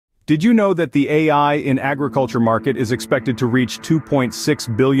Did you know that the AI in agriculture market is expected to reach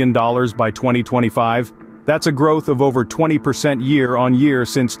 $2.6 billion by 2025? That's a growth of over 20% year-on-year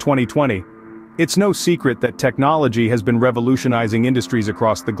since 2020. It's no secret that technology has been revolutionizing industries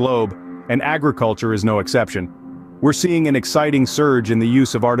across the globe, and agriculture is no exception. We're seeing an exciting surge in the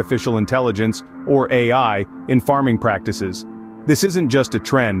use of artificial intelligence, or AI, in farming practices. This isn't just a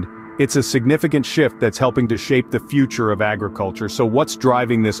trend, it's a significant shift that's helping to shape the future of agriculture. So what's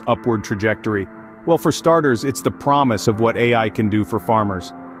driving this upward trajectory? Well, for starters, it's the promise of what AI can do for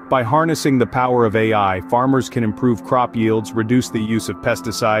farmers. By harnessing the power of AI, farmers can improve crop yields, reduce the use of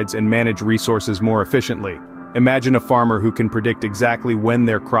pesticides, and manage resources more efficiently. Imagine a farmer who can predict exactly when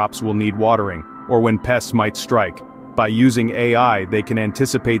their crops will need watering, or when pests might strike. By using AI, they can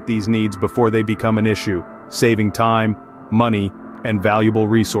anticipate these needs before they become an issue, saving time, money, and valuable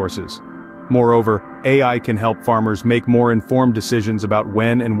resources. Moreover, AI can help farmers make more informed decisions about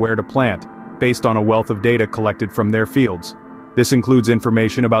when and where to plant, based on a wealth of data collected from their fields. This includes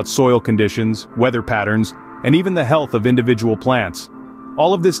information about soil conditions, weather patterns, and even the health of individual plants.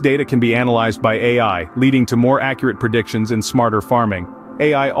 All of this data can be analyzed by AI, leading to more accurate predictions and smarter farming.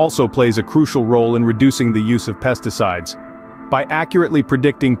 AI also plays a crucial role in reducing the use of pesticides. By accurately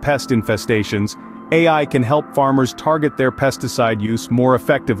predicting pest infestations, AI can help farmers target their pesticide use more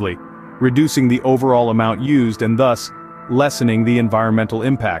effectively, reducing the overall amount used and thus lessening the environmental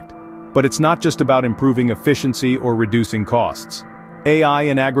impact. But it's not just about improving efficiency or reducing costs. AI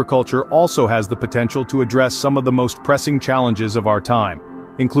in agriculture also has the potential to address some of the most pressing challenges of our time,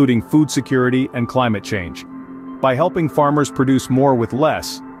 including food security and climate change. By helping farmers produce more with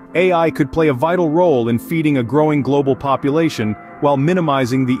less, AI could play a vital role in feeding a growing global population while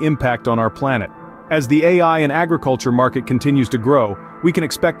minimizing the impact on our planet. As the AI and agriculture market continues to grow, we can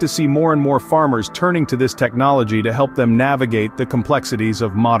expect to see more and more farmers turning to this technology to help them navigate the complexities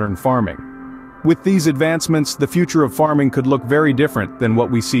of modern farming. With these advancements, the future of farming could look very different than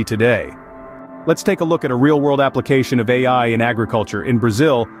what we see today. Let's take a look at a real-world application of AI in agriculture. In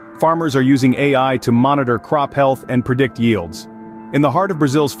Brazil, farmers are using AI to monitor crop health and predict yields. In the heart of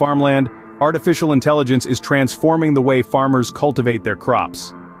Brazil's farmland, artificial intelligence is transforming the way farmers cultivate their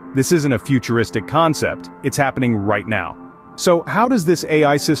crops. This isn't a futuristic concept, it's happening right now. So how does this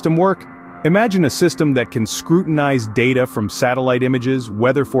AI system work? Imagine a system that can scrutinize data from satellite images,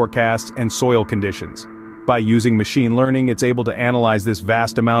 weather forecasts, and soil conditions. By using machine learning, it's able to analyze this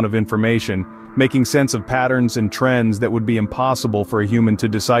vast amount of information, making sense of patterns and trends that would be impossible for a human to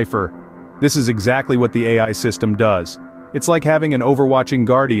decipher. This is exactly what the AI system does. It's like having an overwatching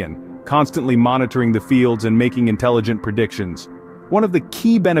guardian, constantly monitoring the fields and making intelligent predictions. One of the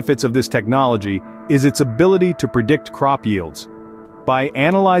key benefits of this technology is its ability to predict crop yields. By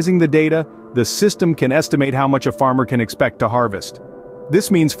analyzing the data, the system can estimate how much a farmer can expect to harvest. This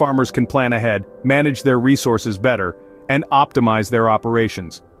means farmers can plan ahead, manage their resources better, and optimize their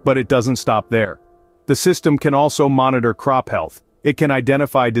operations. But it doesn't stop there. The system can also monitor crop health. It can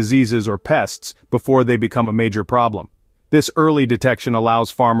identify diseases or pests before they become a major problem. This early detection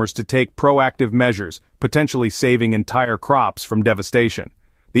allows farmers to take proactive measures, potentially saving entire crops from devastation.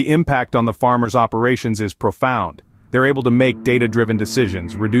 The impact on the farmers' operations is profound. They're able to make data-driven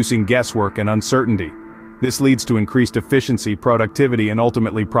decisions, reducing guesswork and uncertainty. This leads to increased efficiency, productivity, and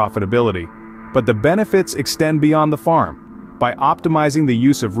ultimately profitability. But the benefits extend beyond the farm. By optimizing the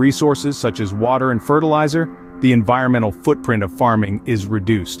use of resources such as water and fertilizer, the environmental footprint of farming is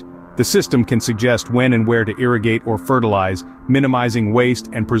reduced. The system can suggest when and where to irrigate or fertilize, minimizing waste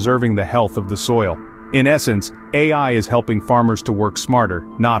and preserving the health of the soil. In essence, AI is helping farmers to work smarter,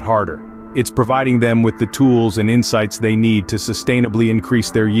 not harder. It's providing them with the tools and insights they need to sustainably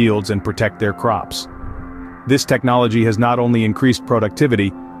increase their yields and protect their crops. This technology has not only increased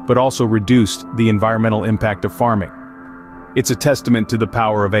productivity, but also reduced the environmental impact of farming. It's a testament to the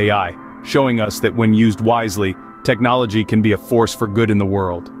power of AI, showing us that when used wisely, technology can be a force for good in the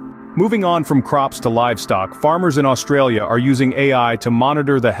world. Moving on from crops to livestock, farmers in Australia are using AI to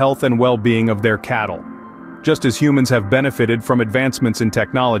monitor the health and well-being of their cattle. Just as humans have benefited from advancements in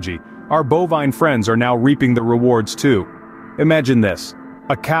technology, our bovine friends are now reaping the rewards too. Imagine this.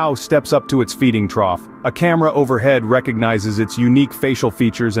 A cow steps up to its feeding trough. A camera overhead recognizes its unique facial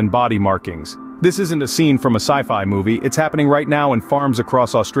features and body markings. This isn't a scene from a sci-fi movie, it's happening right now in farms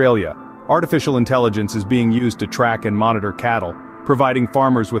across Australia. Artificial intelligence is being used to track and monitor cattle, providing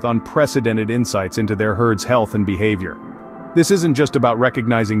farmers with unprecedented insights into their herd's health and behavior. This isn't just about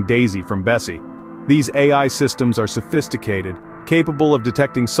recognizing Daisy from Bessie. These AI systems are sophisticated, capable of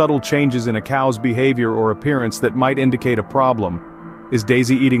detecting subtle changes in a cow's behavior or appearance that might indicate a problem. Is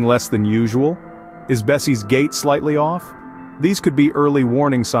Daisy eating less than usual? Is Bessie's gait slightly off? These could be early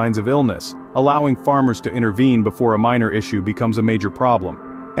warning signs of illness, allowing farmers to intervene before a minor issue becomes a major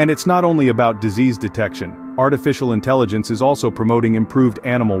problem. And it's not only about disease detection, artificial intelligence is also promoting improved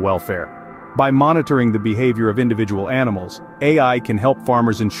animal welfare. By monitoring the behavior of individual animals, AI can help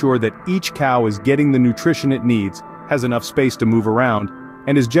farmers ensure that each cow is getting the nutrition it needs, has enough space to move around,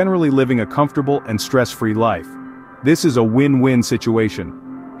 and is generally living a comfortable and stress-free life. This is a win-win situation.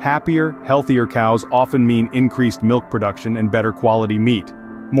 Happier, healthier cows often mean increased milk production and better quality meat.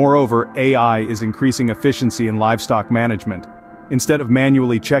 Moreover, AI is increasing efficiency in livestock management. Instead of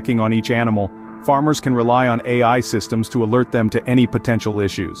manually checking on each animal, farmers can rely on AI systems to alert them to any potential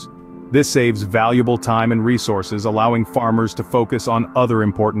issues. This saves valuable time and resources, allowing farmers to focus on other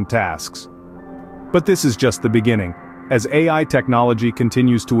important tasks. But this is just the beginning. As AI technology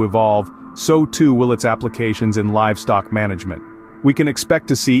continues to evolve, so too will its applications in livestock management. We can expect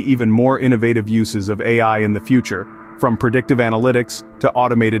to see even more innovative uses of AI in the future, from predictive analytics to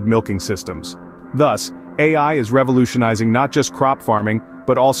automated milking systems. Thus, AI is revolutionizing not just crop farming,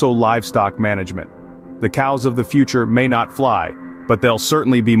 but also livestock management. The cows of the future may not fly, but they'll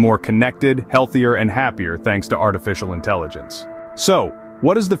certainly be more connected, healthier, and happier thanks to artificial intelligence. So,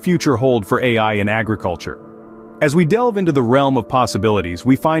 what does the future hold for AI in agriculture? As we delve into the realm of possibilities,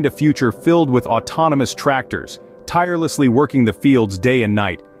 we find a future filled with autonomous tractors, tirelessly working the fields day and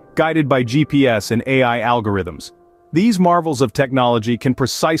night, guided by GPS and AI algorithms. These marvels of technology can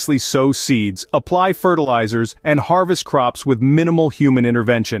precisely sow seeds, apply fertilizers, and harvest crops with minimal human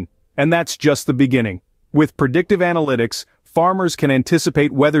intervention. And that's just the beginning. With predictive analytics, farmers can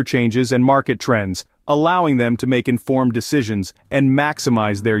anticipate weather changes and market trends, allowing them to make informed decisions and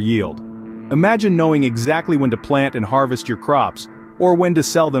maximize their yield. Imagine knowing exactly when to plant and harvest your crops, or when to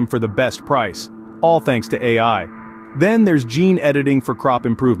sell them for the best price, all thanks to AI. Then there's gene editing for crop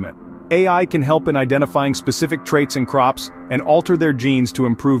improvement. AI can help in identifying specific traits in crops and alter their genes to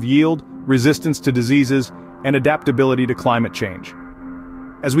improve yield, resistance to diseases, and adaptability to climate change.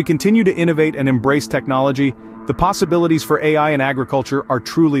 As we continue to innovate and embrace technology, the possibilities for AI in agriculture are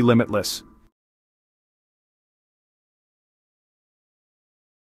truly limitless.